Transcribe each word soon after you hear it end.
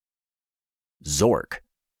Zork,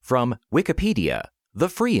 from Wikipedia, the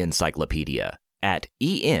free encyclopedia, at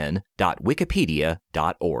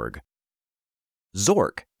en.wikipedia.org.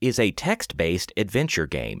 Zork is a text-based adventure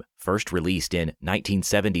game first released in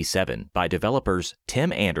 1977 by developers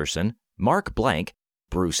Tim Anderson, Mark Blank,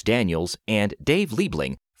 Bruce Daniels, and Dave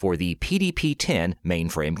Liebling for the PDP-10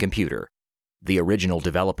 mainframe computer. The original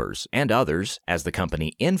developers and others, as the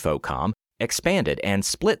company Infocom, expanded and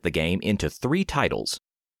split the game into 3 titles: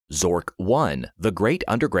 Zork 1, The Great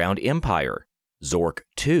Underground Empire, Zork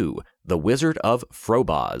 2, The Wizard of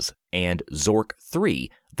Frobaz, and Zork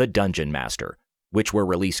 3, The Dungeon Master, which were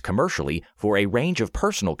released commercially for a range of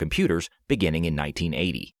personal computers beginning in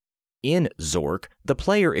 1980. In Zork, the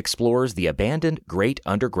player explores the abandoned Great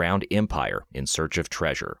Underground Empire in search of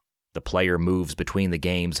treasure. The player moves between the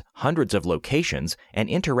game's hundreds of locations and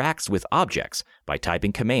interacts with objects by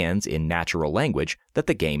typing commands in natural language that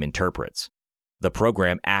the game interprets. The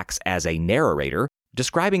program acts as a narrator,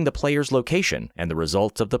 describing the player's location and the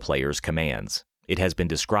results of the player's commands. It has been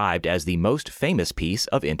described as the most famous piece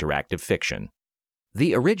of interactive fiction.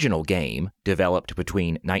 The original game, developed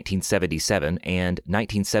between 1977 and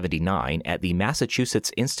 1979 at the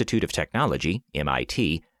Massachusetts Institute of Technology,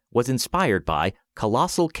 MIT, was inspired by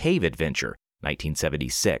Colossal Cave Adventure,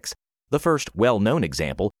 1976, the first well-known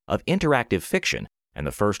example of interactive fiction and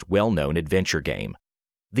the first well-known adventure game.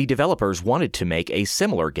 The developers wanted to make a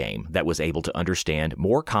similar game that was able to understand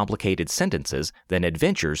more complicated sentences than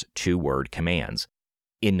Adventure's 2-word commands.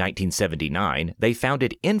 In 1979, they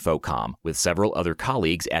founded Infocom with several other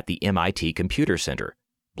colleagues at the MIT Computer Center.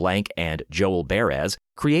 Blank and Joel Perez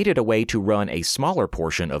created a way to run a smaller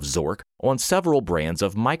portion of Zork on several brands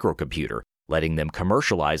of microcomputer, letting them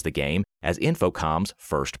commercialize the game as Infocom's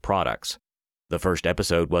first products. The first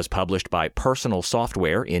episode was published by Personal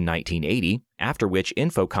Software in 1980, after which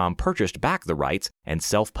Infocom purchased back the rights and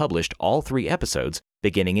self-published all 3 episodes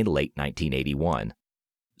beginning in late 1981.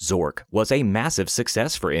 Zork was a massive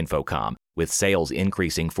success for Infocom, with sales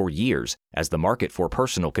increasing for years as the market for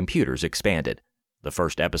personal computers expanded. The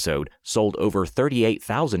first episode sold over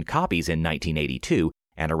 38,000 copies in 1982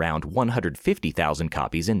 and around 150,000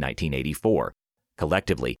 copies in 1984.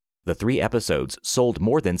 Collectively, the 3 episodes sold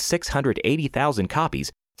more than 680,000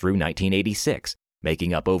 copies through 1986,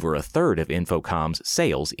 making up over a third of Infocom's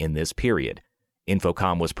sales in this period.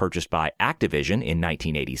 Infocom was purchased by Activision in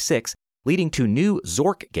 1986, leading to new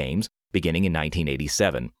Zork games beginning in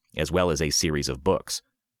 1987, as well as a series of books.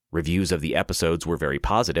 Reviews of the episodes were very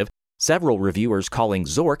positive, several reviewers calling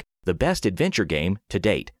Zork the best adventure game to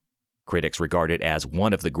date. Critics regard it as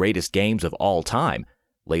one of the greatest games of all time.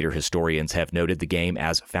 Later historians have noted the game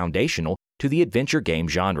as foundational to the adventure game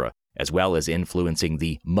genre, as well as influencing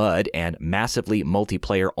the MUD and massively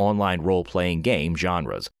multiplayer online role-playing game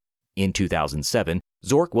genres. In 2007,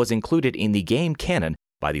 Zork was included in the game canon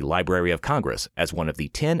by the Library of Congress as one of the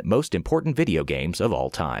 10 most important video games of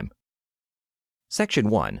all time. Section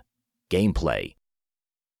 1. Gameplay.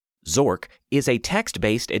 Zork is a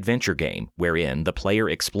text-based adventure game wherein the player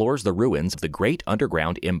explores the ruins of the Great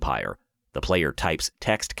Underground Empire. The player types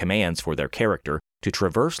text commands for their character to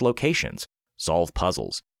traverse locations, solve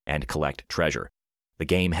puzzles, and collect treasure. The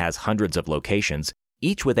game has hundreds of locations,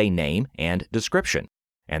 each with a name and description,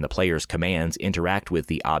 and the player's commands interact with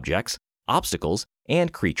the objects, obstacles,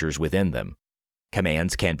 and creatures within them.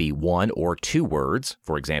 Commands can be 1 or 2 words,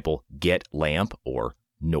 for example, get lamp or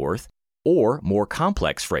north, or more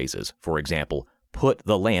complex phrases, for example, put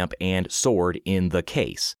the lamp and sword in the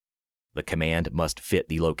case. The command must fit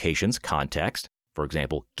the location's context. For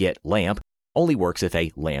example, get lamp only works if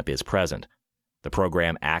a lamp is present. The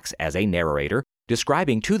program acts as a narrator,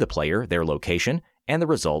 describing to the player their location and the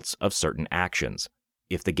results of certain actions.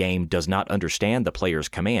 If the game does not understand the player's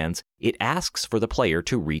commands, it asks for the player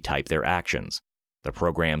to retype their actions. The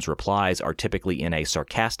program's replies are typically in a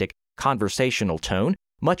sarcastic, conversational tone,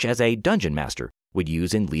 much as a dungeon master would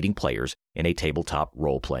use in leading players in a tabletop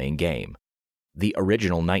role-playing game. The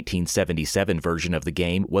original 1977 version of the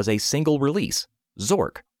game was a single release,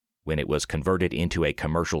 Zork. When it was converted into a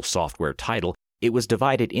commercial software title, it was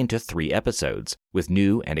divided into 3 episodes, with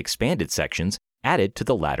new and expanded sections added to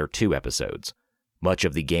the latter 2 episodes. Much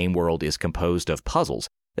of the game world is composed of puzzles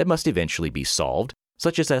that must eventually be solved,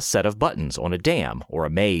 such as a set of buttons on a dam or a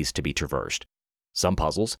maze to be traversed. Some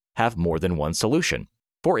puzzles have more than one solution.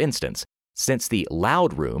 For instance, since the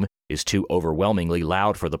loud room is too overwhelmingly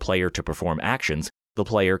loud for the player to perform actions, the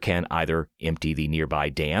player can either empty the nearby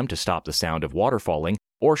dam to stop the sound of water falling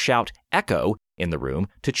or shout "echo" in the room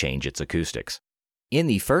to change its acoustics. In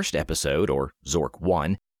the first episode, or Zork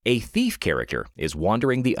 1, a thief character is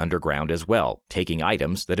wandering the underground as well, taking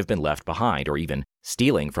items that have been left behind or even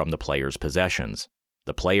stealing from the player's possessions.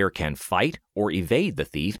 The player can fight or evade the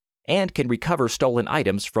thief and can recover stolen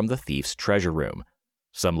items from the thief's treasure room.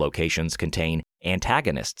 Some locations contain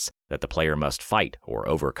antagonists that the player must fight or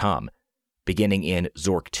overcome. Beginning in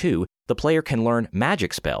Zork 2, the player can learn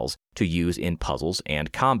magic spells to use in puzzles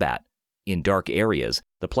and combat. In dark areas,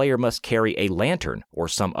 the player must carry a lantern or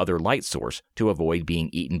some other light source to avoid being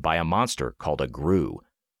eaten by a monster called a grue.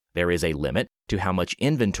 There is a limit to how much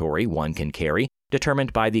inventory one can carry,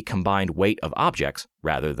 determined by the combined weight of objects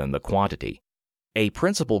rather than the quantity. A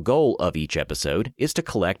principal goal of each episode is to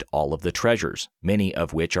collect all of the treasures, many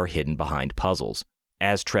of which are hidden behind puzzles.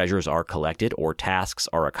 As treasures are collected or tasks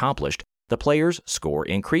are accomplished, the player's score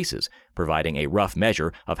increases, providing a rough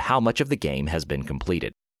measure of how much of the game has been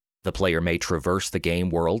completed. The player may traverse the game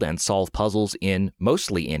world and solve puzzles in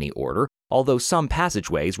mostly any order, although some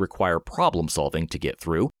passageways require problem solving to get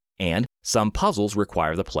through, and some puzzles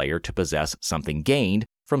require the player to possess something gained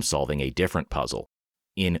from solving a different puzzle.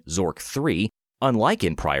 In Zork 3, unlike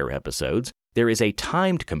in prior episodes, there is a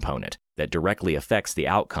timed component that directly affects the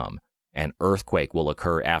outcome. An earthquake will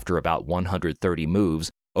occur after about 130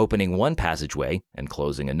 moves, opening one passageway and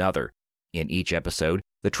closing another. In each episode,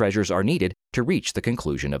 the treasures are needed to reach the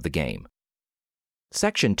conclusion of the game.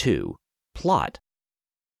 Section 2. Plot.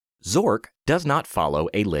 Zork does not follow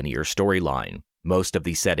a linear storyline. Most of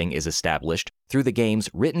the setting is established through the game's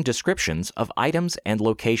written descriptions of items and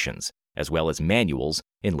locations, as well as manuals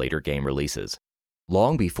in later game releases.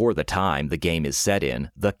 Long before the time the game is set in,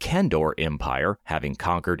 the Kendor Empire, having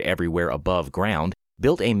conquered everywhere above ground,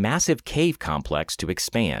 built a massive cave complex to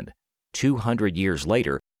expand. 200 years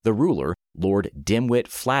later, the ruler, Lord Dimwit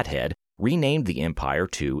Flathead, renamed the empire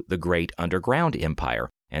to the Great Underground Empire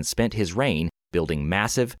and spent his reign building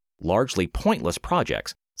massive, largely pointless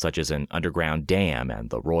projects such as an underground dam and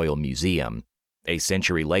the Royal Museum. A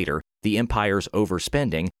century later, the empire's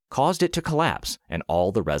overspending caused it to collapse and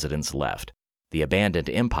all the residents left. The abandoned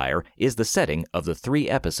empire is the setting of the 3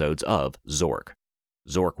 episodes of Zork.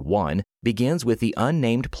 Zork 1 begins with the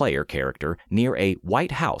unnamed player character near a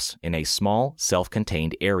white house in a small,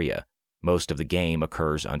 self-contained area. Most of the game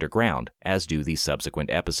occurs underground, as do the subsequent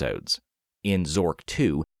episodes. In Zork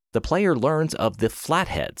 2, the player learns of the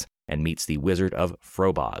Flatheads and meets the Wizard of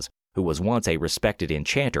Frobaz, who was once a respected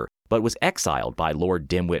enchanter but was exiled by Lord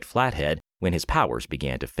Dimwit Flathead when his powers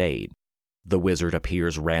began to fade. The wizard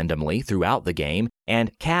appears randomly throughout the game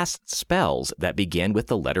and casts spells that begin with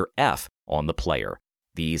the letter F on the player.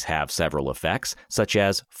 These have several effects, such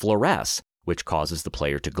as Fluoresce, which causes the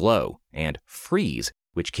player to glow, and Freeze,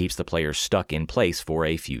 which keeps the player stuck in place for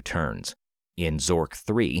a few turns. In Zork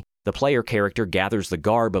 3, the player character gathers the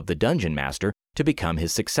garb of the Dungeon Master to become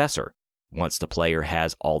his successor. Once the player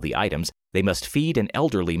has all the items, they must feed an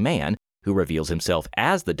elderly man who reveals himself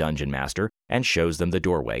as the Dungeon Master and shows them the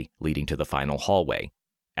doorway leading to the final hallway.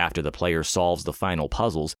 After the player solves the final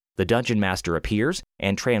puzzles, the Dungeon Master appears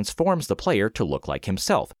and transforms the player to look like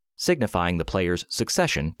himself, signifying the player's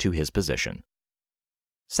succession to his position.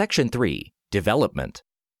 Section 3. Development.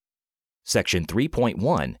 Section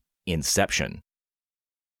 3.1. Inception.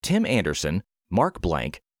 Tim Anderson, Mark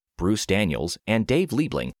Blank, Bruce Daniels, and Dave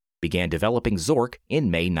Liebling began developing Zork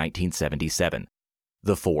in May 1977.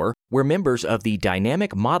 The 4 were members of the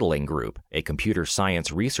Dynamic Modeling Group, a computer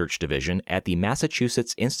science research division at the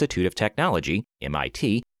Massachusetts Institute of Technology,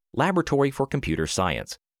 MIT, Laboratory for Computer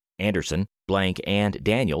Science. Anderson, Blank, and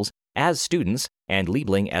Daniels as students, and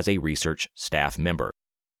Liebling as a research staff member.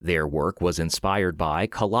 Their work was inspired by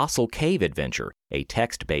Colossal Cave Adventure, a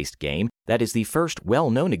text-based game that is the first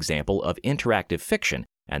well-known example of interactive fiction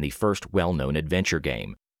and the first well-known adventure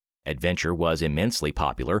game. Adventure was immensely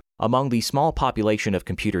popular among the small population of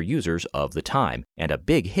computer users of the time and a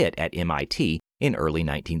big hit at MIT in early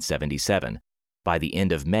 1977. By the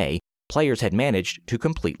end of May, players had managed to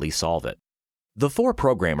completely solve it. The 4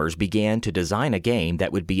 programmers began to design a game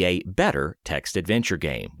that would be a better text adventure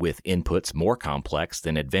game with inputs more complex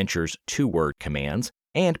than Adventure's 2-word commands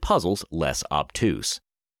and puzzles less obtuse.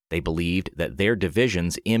 They believed that their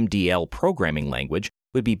division's MDL programming language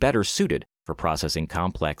would be better suited for processing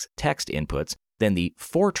complex text inputs than the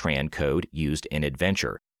Fortran code used in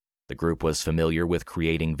Adventure. The group was familiar with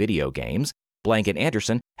creating video games. Blank and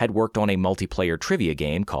Anderson had worked on a multiplayer trivia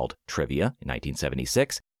game called Trivia in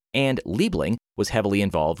 1976, and Liebling was heavily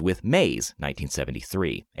involved with Maze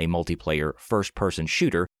 1973, a multiplayer first-person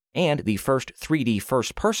shooter and the first 3D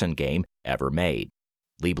first-person game ever made.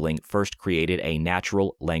 Liebling first created a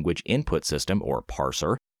natural language input system, or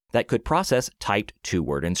parser, that could process typed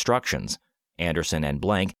 2-word instructions. Anderson and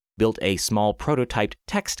Blank built a small prototyped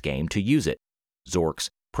text game to use it. Zork's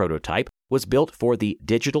prototype was built for the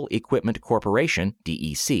Digital Equipment Corporation,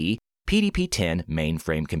 DEC, PDP-10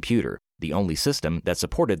 mainframe computer, the only system that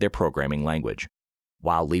supported their programming language.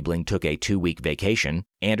 While Liebling took a 2-week vacation,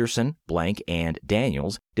 Anderson, Blank, and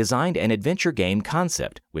Daniels designed an adventure game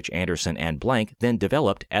concept, which Anderson and Blank then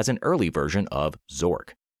developed as an early version of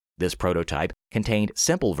Zork. This prototype contained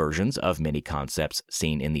simple versions of many concepts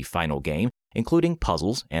seen in the final game, including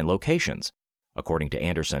puzzles and locations. According to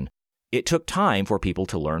Anderson, it took time for people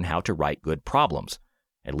to learn how to write good problems,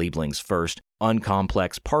 and Liebling's first,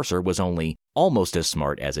 uncomplex parser was only almost as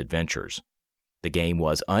smart as Adventures. The game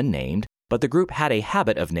was unnamed, but the group had a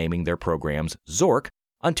habit of naming their programs Zork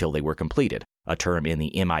until they were completed, a term in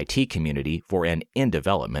the MIT community for an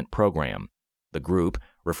in-development program. The group,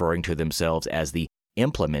 referring to themselves as the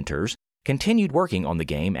Implementers, continued working on the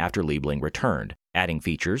game after Liebling returned, adding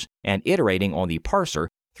features and iterating on the parser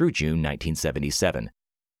through June 1977.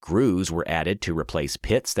 Grooves were added to replace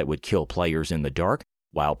pits that would kill players in the dark.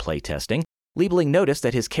 While playtesting, Liebling noticed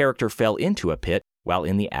that his character fell into a pit while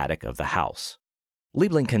in the attic of the house.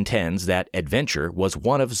 Liebling contends that Adventure was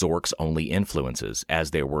one of Zork's only influences,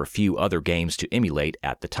 as there were few other games to emulate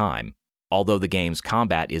at the time. Although the game's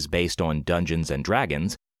combat is based on Dungeons &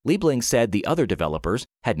 Dragons, Liebling said the other developers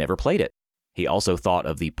had never played it. He also thought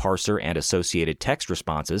of the parser and associated text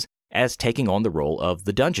responses as taking on the role of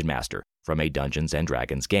the Dungeon Master from a Dungeons &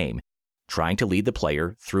 Dragons game, trying to lead the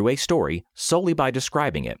player through a story solely by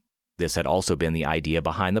describing it. This had also been the idea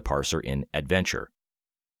behind the parser in Adventure.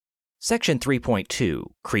 Section 3.2,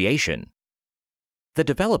 Creation. The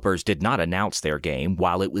developers did not announce their game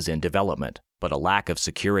while it was in development, but a lack of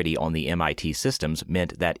security on the MIT systems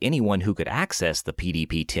meant that anyone who could access the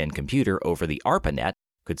PDP-10 computer over the ARPANET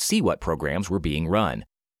could see what programs were being run.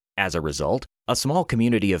 As a result, a small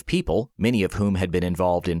community of people, many of whom had been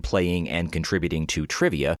involved in playing and contributing to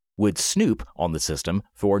trivia, would snoop on the system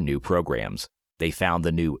for new programs. They found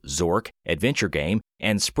the new Zork adventure game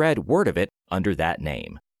and spread word of it under that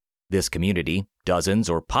name. This community, dozens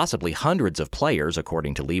or possibly hundreds of players,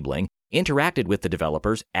 according to Liebling, interacted with the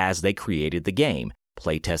developers as they created the game,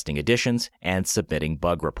 playtesting additions and submitting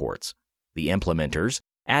bug reports. The Implementers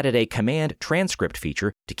added a command transcript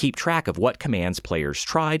feature to keep track of what commands players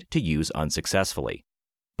tried to use unsuccessfully.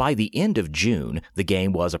 By the end of June, the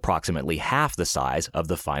game was approximately half the size of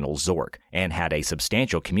the final Zork and had a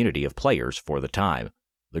substantial community of players for the time.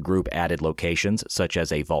 The group added locations such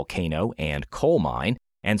as a volcano and coal mine,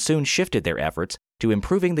 and soon shifted their efforts to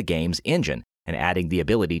improving the game's engine and adding the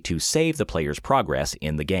ability to save the player's progress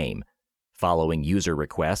in the game. Following user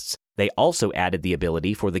requests, they also added the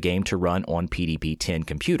ability for the game to run on PDP-10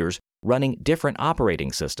 computers running different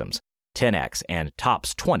operating systems, 10X and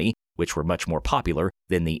TOPS 20, which were much more popular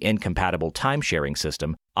than the incompatible time-sharing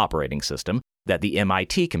system, operating system, that the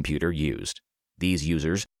MIT computer used. These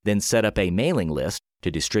users then set up a mailing list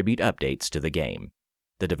to distribute updates to the game.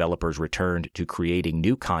 The developers returned to creating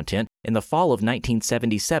new content in the fall of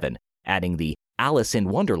 1977, adding the Alice in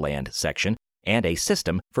Wonderland section and a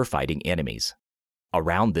system for fighting enemies.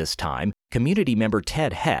 Around this time, community member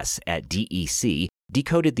Ted Hess at DEC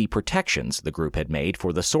decoded the protections the group had made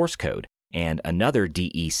for the source code, and another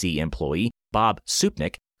DEC employee, Bob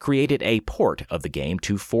Supnick, created a port of the game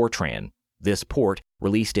to Fortran. This port,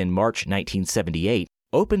 released in March 1978,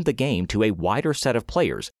 opened the game to a wider set of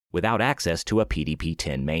players without access to a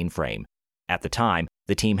PDP-10 mainframe. At the time,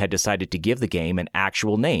 the team had decided to give the game an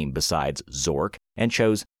actual name besides Zork and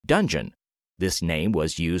chose Dungeon. This name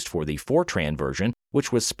was used for the Fortran version,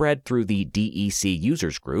 which was spread through the DEC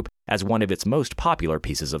users group as one of its most popular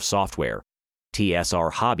pieces of software.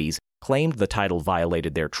 TSR Hobbies claimed the title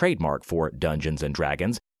violated their trademark for Dungeons &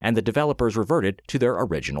 Dragons, and the developers reverted to their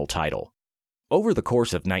original title. Over the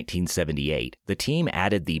course of 1978, the team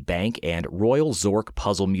added the Bank and Royal Zork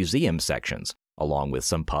Puzzle Museum sections, along with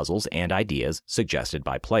some puzzles and ideas suggested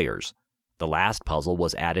by players. The last puzzle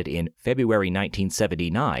was added in February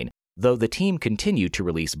 1979, though the team continued to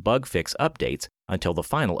release bug fix updates until the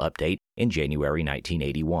final update in January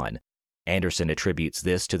 1981. Anderson attributes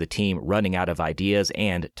this to the team running out of ideas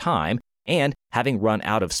and time, and having run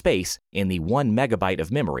out of space in the 1 megabyte of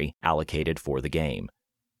memory allocated for the game.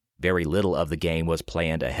 Very little of the game was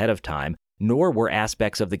planned ahead of time, nor were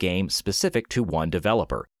aspects of the game specific to one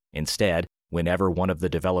developer. Instead, whenever one of the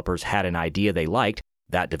developers had an idea they liked,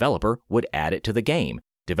 that developer would add it to the game,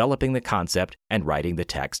 developing the concept and writing the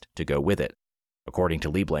text to go with it. According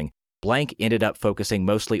to Liebling, Blank ended up focusing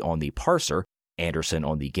mostly on the parser, Anderson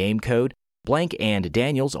on the game code, Blank and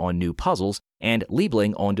Daniels on new puzzles, and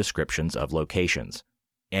Liebling on descriptions of locations.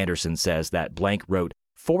 Anderson says that Blank wrote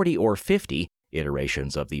 40 or 50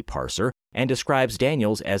 iterations of the parser, and describes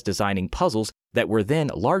Daniels as designing puzzles that were then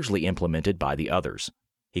largely implemented by the others.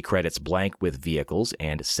 He credits Blank with vehicles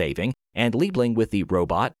and saving, and Liebling with the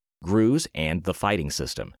robot, grooves, and the fighting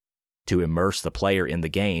system. To immerse the player in the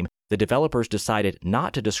game, the developers decided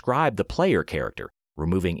not to describe the player character,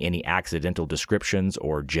 removing any accidental descriptions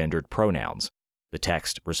or gendered pronouns. The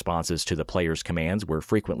text responses to the player's commands were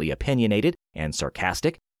frequently opinionated and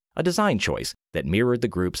sarcastic, a design choice that mirrored the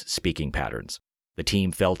group's speaking patterns. The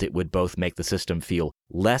team felt it would both make the system feel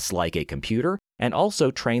less like a computer and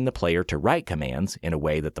also train the player to write commands in a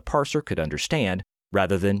way that the parser could understand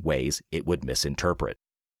rather than ways it would misinterpret.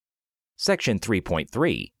 Section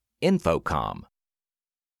 3.3, Infocom.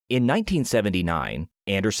 In 1979,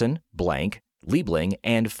 Anderson, Blank, Liebling,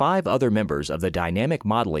 and 5 other members of the Dynamic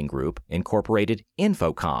Modeling Group incorporated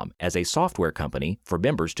Infocom as a software company for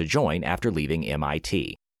members to join after leaving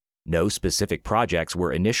MIT. No specific projects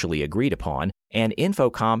were initially agreed upon, and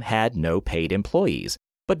Infocom had no paid employees,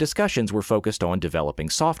 but discussions were focused on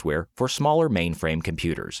developing software for smaller mainframe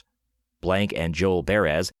computers. Blank and Joel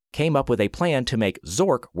Perez came up with a plan to make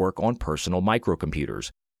Zork work on personal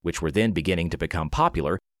microcomputers, which were then beginning to become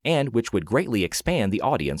popular and which would greatly expand the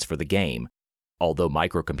audience for the game. Although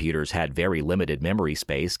microcomputers had very limited memory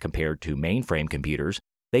space compared to mainframe computers,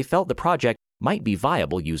 they felt the project might be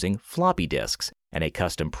viable using floppy disks and a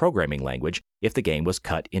custom programming language if the game was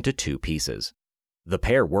cut into 2 pieces. The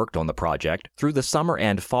pair worked on the project through the summer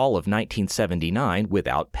and fall of 1979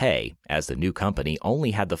 without pay, as the new company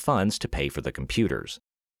only had the funds to pay for the computers.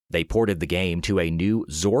 They ported the game to a new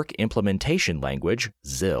Zork implementation language,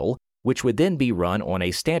 ZIL, which would then be run on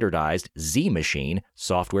a standardized Z-machine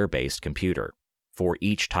software-based computer. For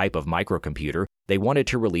each type of microcomputer they wanted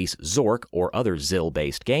to release Zork or other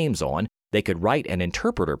ZIL-based games on, they could write an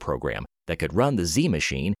interpreter program that could run the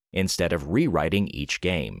Z-machine instead of rewriting each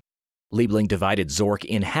game. Liebling divided Zork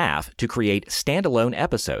in half to create standalone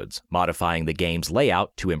episodes, modifying the game's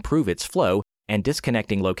layout to improve its flow and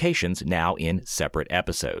disconnecting locations now in separate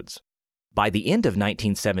episodes. By the end of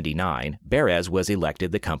 1979, Perez was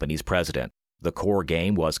elected the company's president. The core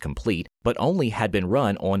game was complete, but only had been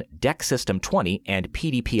run on DEC System 20 and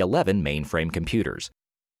PDP-11 mainframe computers.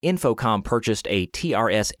 Infocom purchased a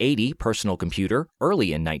TRS-80 personal computer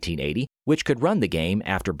early in 1980, which could run the game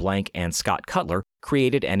after Blank and Scott Cutler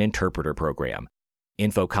created an interpreter program.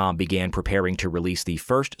 Infocom began preparing to release the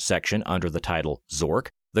first section under the title Zork,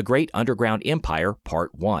 The Great Underground Empire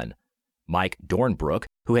Part 1. Mike Dornbrook,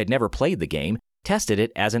 who had never played the game, tested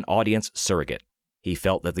it as an audience surrogate. He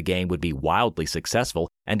felt that the game would be wildly successful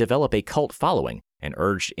and develop a cult following, and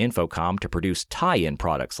urged Infocom to produce tie-in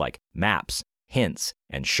products like maps, hints,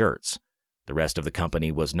 and shirts. The rest of the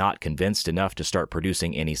company was not convinced enough to start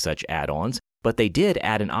producing any such add-ons, but they did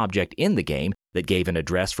add an object in the game that gave an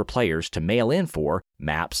address for players to mail in for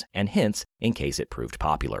maps and hints in case it proved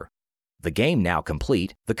popular. The game now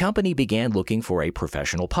complete, the company began looking for a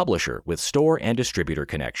professional publisher with store and distributor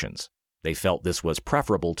connections. They felt this was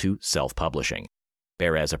preferable to self-publishing.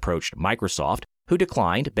 Perez approached Microsoft, who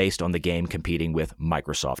declined based on the game competing with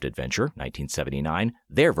Microsoft Adventure, 1979,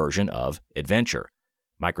 their version of Adventure.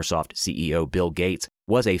 Microsoft CEO Bill Gates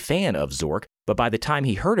was a fan of Zork, but by the time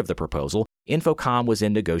he heard of the proposal, Infocom was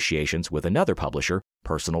in negotiations with another publisher,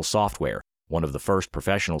 Personal Software, one of the first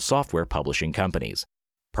professional software publishing companies.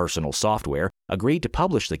 Personal Software agreed to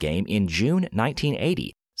publish the game in June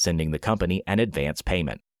 1980, sending the company an advance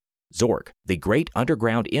payment. Zork, The Great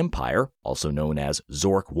Underground Empire, also known as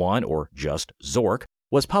Zork 1 or just Zork,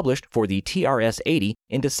 was published for the TRS-80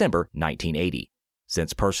 in December 1980.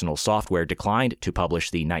 Since Personal Software declined to publish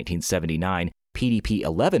the 1979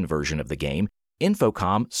 PDP-11 version of the game,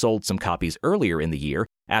 Infocom sold some copies earlier in the year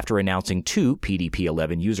after announcing 2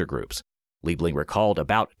 PDP-11 user groups. Liebling recalled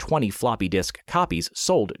about 20 floppy disk copies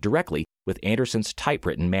sold directly with Anderson's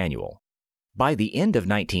typewritten manual. By the end of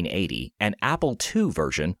 1980, an Apple II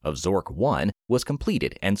version of Zork 1 was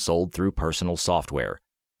completed and sold through Personal Software.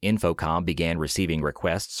 Infocom began receiving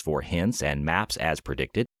requests for hints and maps as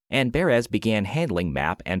predicted, and Perez began handling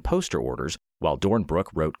map and poster orders, while Dornbrook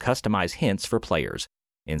wrote customized hints for players.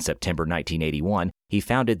 In September 1981, he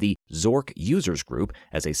founded the Zork Users Group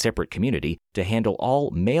as a separate community to handle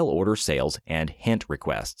all mail order sales and hint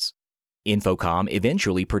requests. Infocom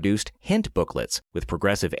eventually produced hint booklets with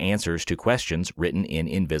progressive answers to questions written in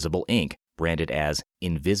invisible ink, branded as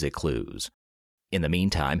Invisiclues. In the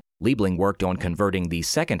meantime, Liebling worked on converting the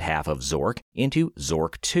second half of Zork into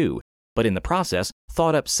Zork 2, but in the process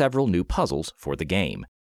thought up several new puzzles for the game.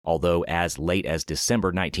 Although as late as December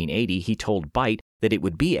 1980 he told Byte that it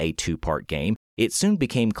would be a 2-part game, it soon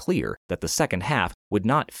became clear that the second half would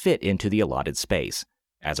not fit into the allotted space.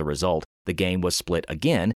 As a result, the game was split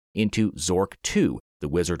again into Zork 2, The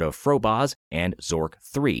Wizard of Frobaz, and Zork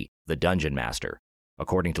 3, The Dungeon Master.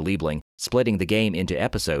 According to Liebling, splitting the game into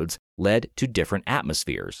episodes led to different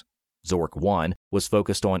atmospheres. Zork 1 was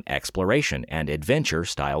focused on exploration and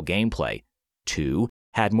adventure-style gameplay. 2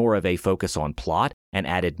 had more of a focus on plot and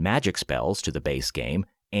added magic spells to the base game,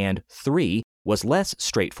 and 3 was less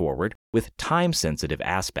straightforward with time-sensitive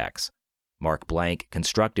aspects. Mark Blank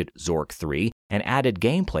constructed Zork 3 and added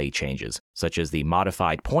gameplay changes, such as the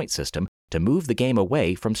modified point system, to move the game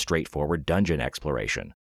away from straightforward dungeon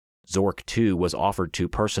exploration. Zork 2 was offered to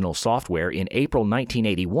Personal Software in April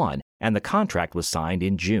 1981, and the contract was signed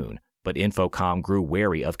in June, but Infocom grew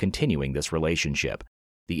wary of continuing this relationship.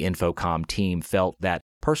 The Infocom team felt that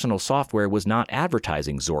Personal Software was not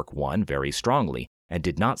advertising Zork 1 very strongly and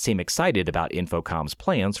did not seem excited about Infocom's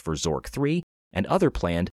plans for Zork 3 and other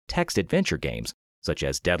planned text adventure games, such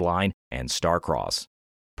as Deadline and Starcross.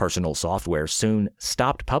 Personal Software soon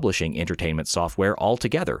stopped publishing entertainment software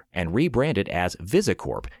altogether and rebranded as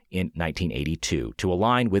VisiCorp in 1982 to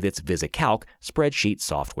align with its VisiCalc spreadsheet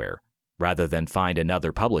software. Rather than find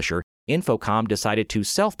another publisher, Infocom decided to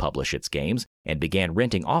self-publish its games and began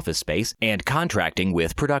renting office space and contracting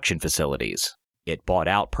with production facilities. It bought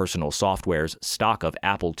out Personal Software's stock of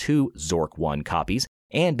Apple II Zork 1 copies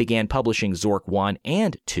and began publishing Zork 1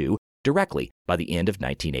 and 2 directly by the end of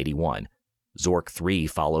 1981. Zork 3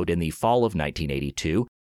 followed in the fall of 1982.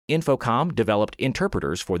 Infocom developed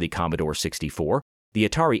interpreters for the Commodore 64, the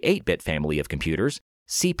Atari 8-bit family of computers,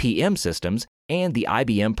 CP/M systems, and the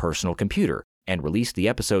IBM personal computer, and released the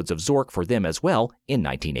episodes of Zork for them as well in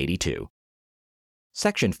 1982.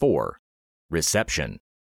 Section 4. Reception.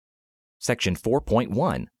 Section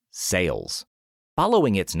 4.1. Sales.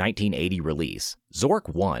 Following its 1980 release,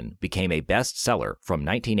 Zork 1 became a bestseller from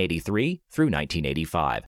 1983 through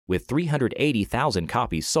 1985, with 380,000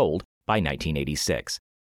 copies sold by 1986.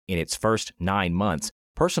 In its first 9 months,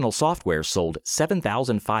 Personal Software sold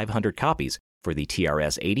 7,500 copies for the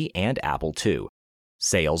TRS-80 and Apple II.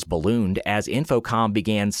 Sales ballooned as Infocom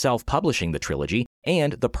began self-publishing the trilogy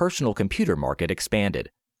and the personal computer market expanded.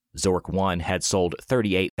 Zork 1 had sold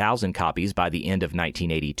 38,000 copies by the end of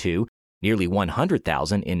 1982, nearly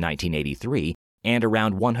 100,000 in 1983, and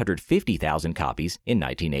around 150,000 copies in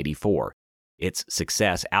 1984. Its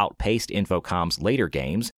success outpaced Infocom's later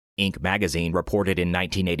games. Inc. magazine reported in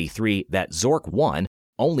 1983 that Zork 1,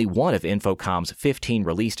 only one of Infocom's 15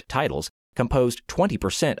 released titles, composed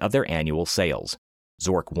 20% of their annual sales.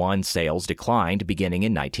 Zork 1 sales declined beginning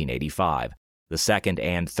in 1985. The second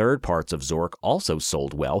and third parts of Zork also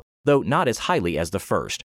sold well, though not as highly as the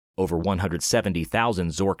first. Over 170,000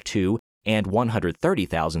 Zork 2 and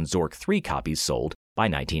 130,000 Zork 3 copies sold by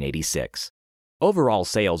 1986. Overall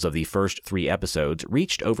sales of the first 3 episodes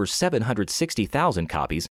reached over 760,000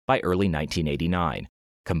 copies by early 1989.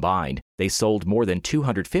 Combined, they sold more than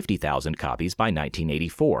 250,000 copies by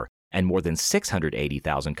 1984 and more than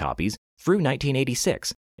 680,000 copies through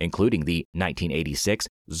 1986, including the 1986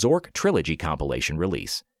 Zork Trilogy compilation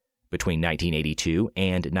release. Between 1982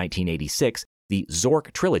 and 1986, the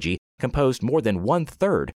Zork Trilogy composed more than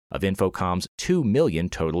 1/3 of Infocom's 2 million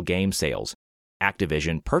total game sales.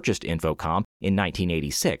 Activision purchased Infocom in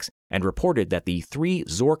 1986 and reported that the 3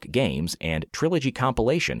 Zork games and Trilogy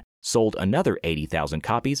compilation sold another 80,000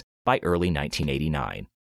 copies by early 1989.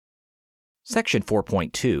 Section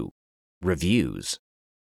 4.2. Reviews.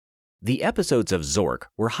 The episodes of Zork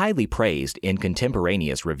were highly praised in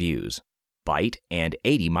contemporaneous reviews. Byte and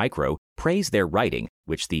 80 Micro praised their writing,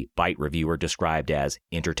 which the Byte reviewer described as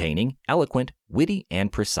entertaining, eloquent, witty,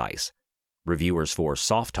 and precise. Reviewers for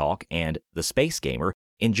Soft Talk and The Space Gamer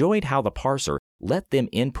enjoyed how the parser let them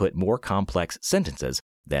input more complex sentences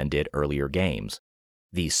than did earlier games.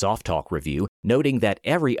 The Soft Talk review noting that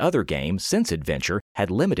every other game since Adventure had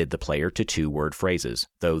limited the player to 2-word phrases,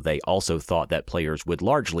 though they also thought that players would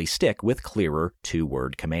largely stick with clearer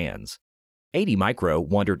 2-word commands. 80 Micro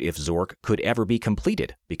wondered if Zork could ever be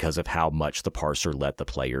completed because of how much the parser let the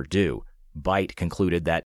player do. Byte concluded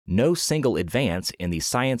that no single advance in the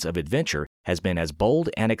science of adventure has been as bold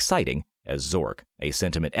and exciting as Zork, a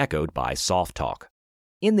sentiment echoed by Soft Talk.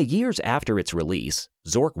 In the years after its release,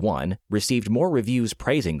 Zork 1 received more reviews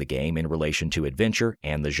praising the game in relation to adventure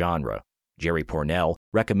and the genre. Jerry Pournelle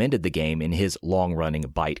recommended the game in his long-running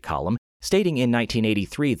Byte column, stating in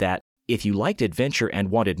 1983 that, "If you liked adventure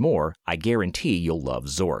and wanted more, I guarantee you'll love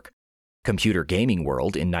Zork." Computer Gaming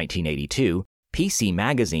World in 1982, PC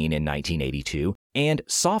Magazine in 1982, and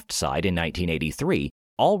Softside in 1983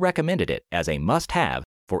 all recommended it as a must-have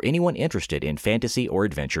for anyone interested in fantasy or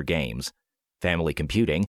adventure games. Family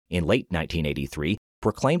Computing, in late 1983,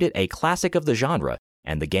 proclaimed it a classic of the genre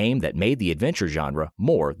and the game that made the adventure genre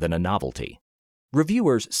more than a novelty.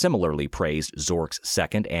 Reviewers similarly praised Zork's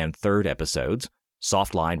second and third episodes.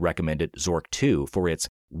 Softline recommended Zork 2 for its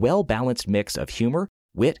well-balanced mix of humor,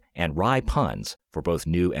 wit, and wry puns for both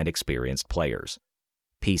new and experienced players.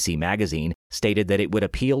 PC Magazine stated that it would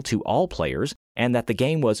appeal to all players and that the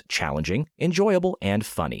game was challenging, enjoyable, and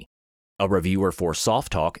funny. A reviewer for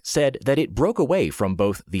Soft Talk said that it broke away from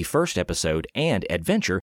both the first episode and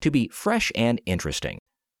adventure to be fresh and interesting.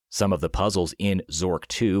 Some of the puzzles in Zork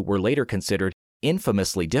 2 were later considered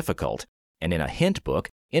infamously difficult, and in a hint book,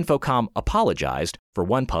 Infocom apologized for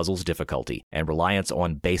one puzzle's difficulty and reliance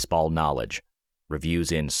on baseball knowledge.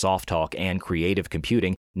 Reviews in Soft Talk and Creative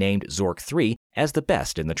Computing named Zork 3 as the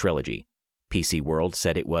best in the trilogy. PC World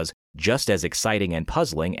said it was just as exciting and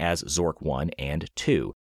puzzling as Zork 1 and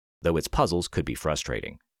 2, though its puzzles could be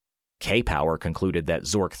frustrating. K-Power concluded that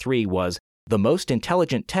Zork 3 was the most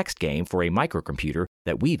intelligent text game for a microcomputer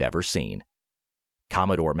that we've ever seen.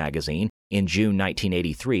 Commodore Magazine, in June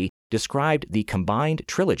 1983, described the combined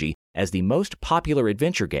trilogy as the most popular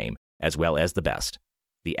adventure game, as well as the best.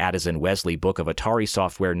 The Addison Wesley Book of Atari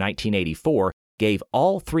Software 1984 gave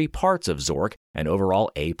all three parts of Zork an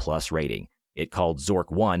overall A+ rating. It called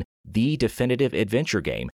Zork 1 the definitive adventure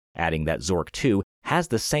game, adding that Zork 2 has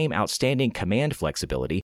the same outstanding command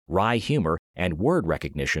flexibility, wry humor, and word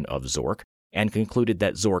recognition of Zork, and concluded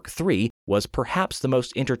that Zork 3 was perhaps the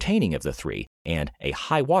most entertaining of the three and a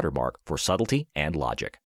high watermark for subtlety and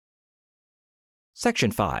logic.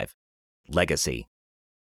 Section 5. Legacy.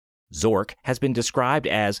 Zork has been described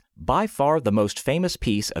as by far the most famous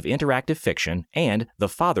piece of interactive fiction and the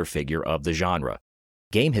father figure of the genre.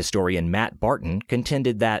 Game historian Matt Barton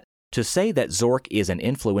contended that to say that Zork is an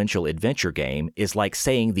influential adventure game is like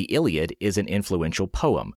saying the Iliad is an influential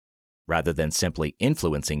poem. Rather than simply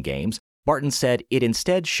influencing games, Barton said it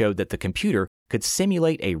instead showed that the computer could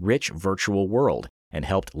simulate a rich virtual world and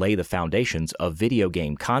helped lay the foundations of video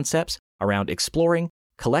game concepts around exploring,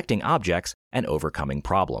 collecting objects, and overcoming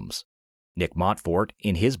problems. Nick Montfort,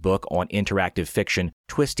 in his book on interactive fiction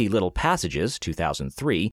Twisty Little Passages,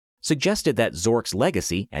 2003, suggested that Zork's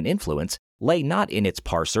legacy and influence lay not in its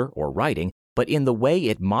parser or writing, but in the way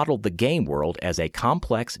it modeled the game world as a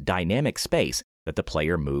complex, dynamic space that the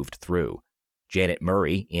player moved through. Janet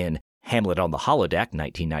Murray, in Hamlet on the Holodeck,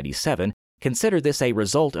 1997, considered this a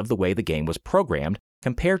result of the way the game was programmed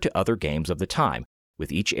compared to other games of the time,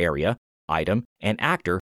 with each area, item, and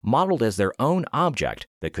actor modeled as their own object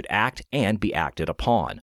that could act and be acted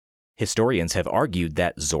upon. Historians have argued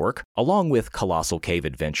that Zork, along with Colossal Cave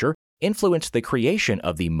Adventure, influenced the creation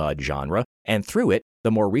of the MUD genre, and through it, the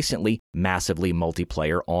more recently massively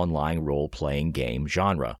multiplayer online role-playing game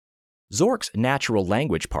genre. Zork's natural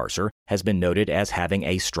language parser has been noted as having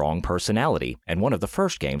a strong personality and one of the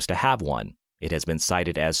first games to have one. It has been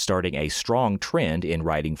cited as starting a strong trend in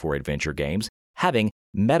writing for adventure games, having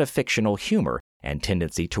metafictional humor and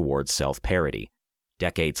tendency towards self-parody.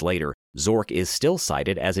 Decades later, Zork is still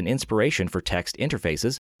cited as an inspiration for text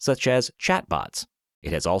interfaces such as chatbots.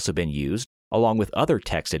 It has also been used, along with other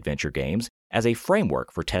text adventure games, as a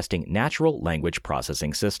framework for testing natural language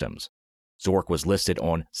processing systems. Zork was listed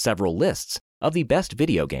on several lists of the best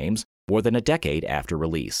video games more than a decade after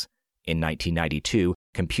release. In 1992,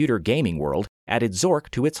 Computer Gaming World added Zork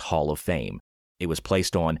to its Hall of Fame. It was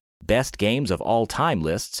placed on Best Games of All Time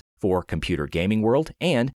lists for Computer Gaming World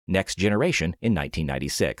and Next Generation in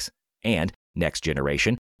 1996, and Next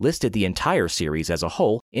Generation listed the entire series as a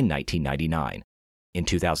whole in 1999. In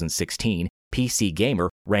 2016, PC Gamer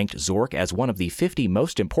ranked Zork as one of the 50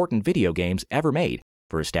 most important video games ever made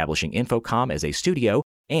for establishing Infocom as a studio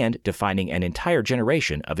and defining an entire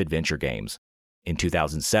generation of adventure games. In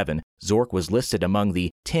 2007, Zork was listed among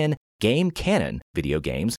the 10 Game Canon video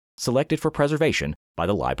games selected for preservation by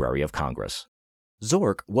the Library of Congress.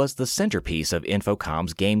 Zork was the centerpiece of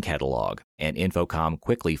Infocom's game catalog, and Infocom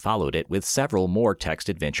quickly followed it with several more text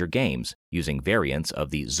adventure games using variants of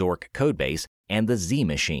the Zork codebase and the Z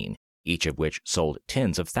Machine, each of which sold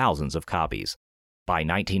tens of thousands of copies. By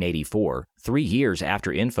 1984, 3 years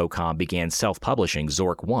after Infocom began self-publishing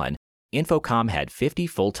Zork 1, Infocom had 50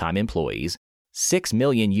 full-time employees, $6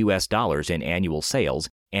 million in annual sales,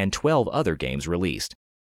 and 12 other games released.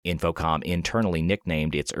 Infocom internally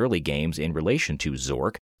nicknamed its early games in relation to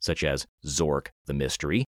Zork, such as Zork the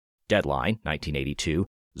Mystery, Deadline, 1982,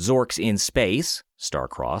 Zorks in Space,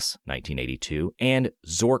 Starcross, 1982, and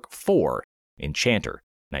Zork 4, Enchanter,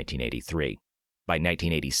 1983. By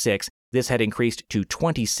 1986, this had increased to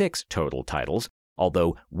 26 total titles,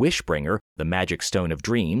 although Wishbringer, The Magic Stone of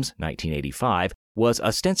Dreams, 1985, was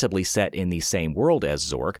ostensibly set in the same world as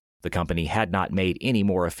Zork. The company had not made any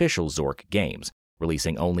more official Zork games,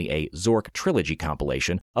 releasing only a Zork trilogy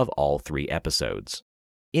compilation of all 3 episodes.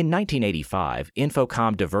 In 1985,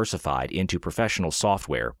 Infocom diversified into professional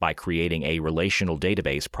software by creating a relational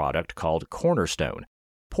database product called Cornerstone.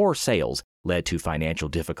 Poor sales led to financial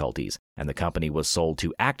difficulties, and the company was sold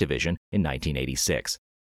to Activision in 1986.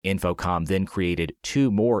 Infocom then created 2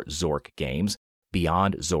 more Zork games,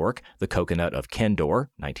 Beyond Zork, The Coconut of Kendor,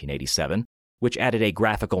 1987, which added a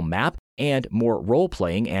graphical map and more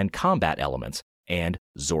role-playing and combat elements, and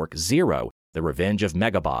Zork Zero, The Revenge of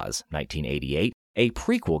Megaboss, 1988, a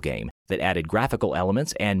prequel game that added graphical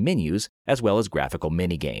elements and menus as well as graphical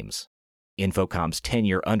minigames. Infocom's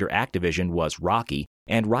tenure under Activision was rocky,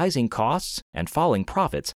 and rising costs and falling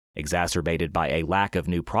profits, exacerbated by a lack of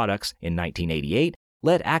new products in 1988,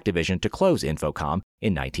 led Activision to close Infocom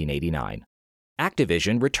in 1989.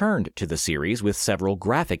 Activision returned to the series with several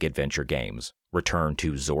graphic adventure games: Return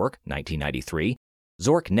to Zork, 1993,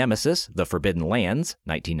 Zork Nemesis, The Forbidden Lands,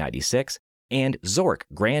 1996, and Zork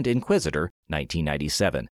Grand Inquisitor,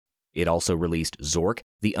 1997. It also released Zork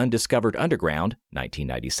The Undiscovered Underground,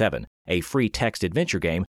 1997, a free text adventure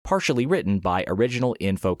game partially written by original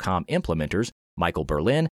Infocom implementers Michael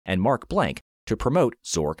Berlin and Mark Blank to promote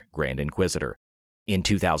Zork Grand Inquisitor. In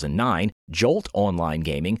 2009, Jolt Online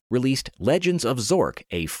Gaming released Legends of Zork,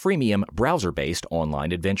 a freemium browser-based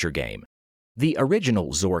online adventure game. The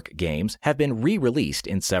original Zork games have been re-released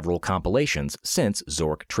in several compilations since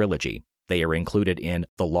Zork Trilogy. They are included in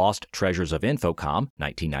The Lost Treasures of Infocom,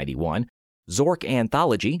 1991, Zork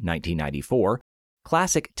Anthology, 1994,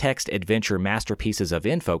 Classic Text Adventure Masterpieces of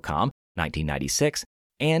Infocom, 1996,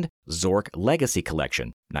 and Zork Legacy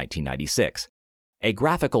Collection, 1996. A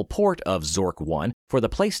graphical port of Zork 1 for the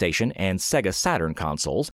PlayStation and Sega Saturn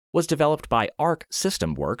consoles was developed by Arc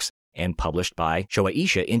System Works and published by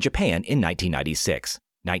Shueisha in Japan in 1996,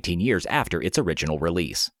 19 years after its original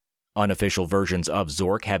release. Unofficial versions of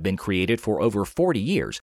Zork have been created for over 40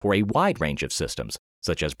 years for a wide range of systems,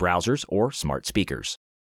 such as browsers or smart speakers.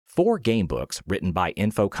 4 gamebooks written by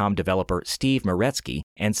Infocom developer Steve Meretzky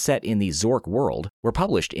and set in the Zork world were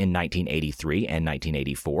published in 1983 and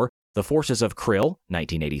 1984, The Forces of Krill,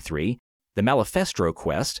 1983, The Malifestro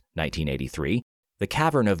Quest, 1983, The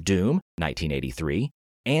Cavern of Doom, 1983,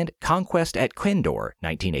 and Conquest at Kendor,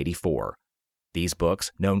 1984. These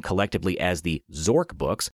books, known collectively as the Zork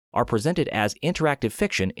books, are presented as interactive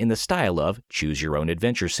fiction in the style of Choose Your Own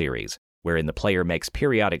Adventure series, wherein the player makes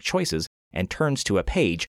periodic choices and turns to a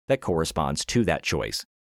page that corresponds to that choice.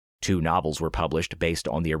 2 novels were published based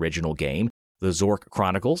on the original game, The Zork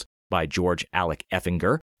Chronicles by George Alec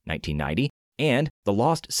Effinger, 1990, and The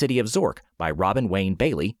Lost City of Zork by Robin Wayne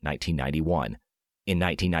Bailey, 1991. In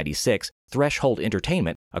 1996, Threshold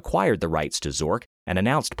Entertainment acquired the rights to Zork and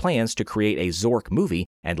announced plans to create a Zork movie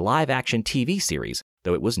and live-action TV series,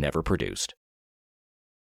 though it was never produced.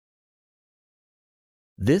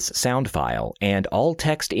 This sound file and all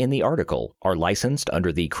text in the article are licensed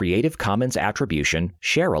under the Creative Commons Attribution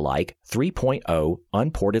Share-alike 3.0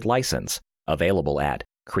 Unported License, available at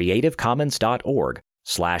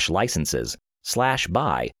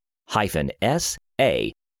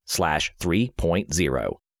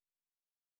creativecommons.org/licenses/by-SA/3.0.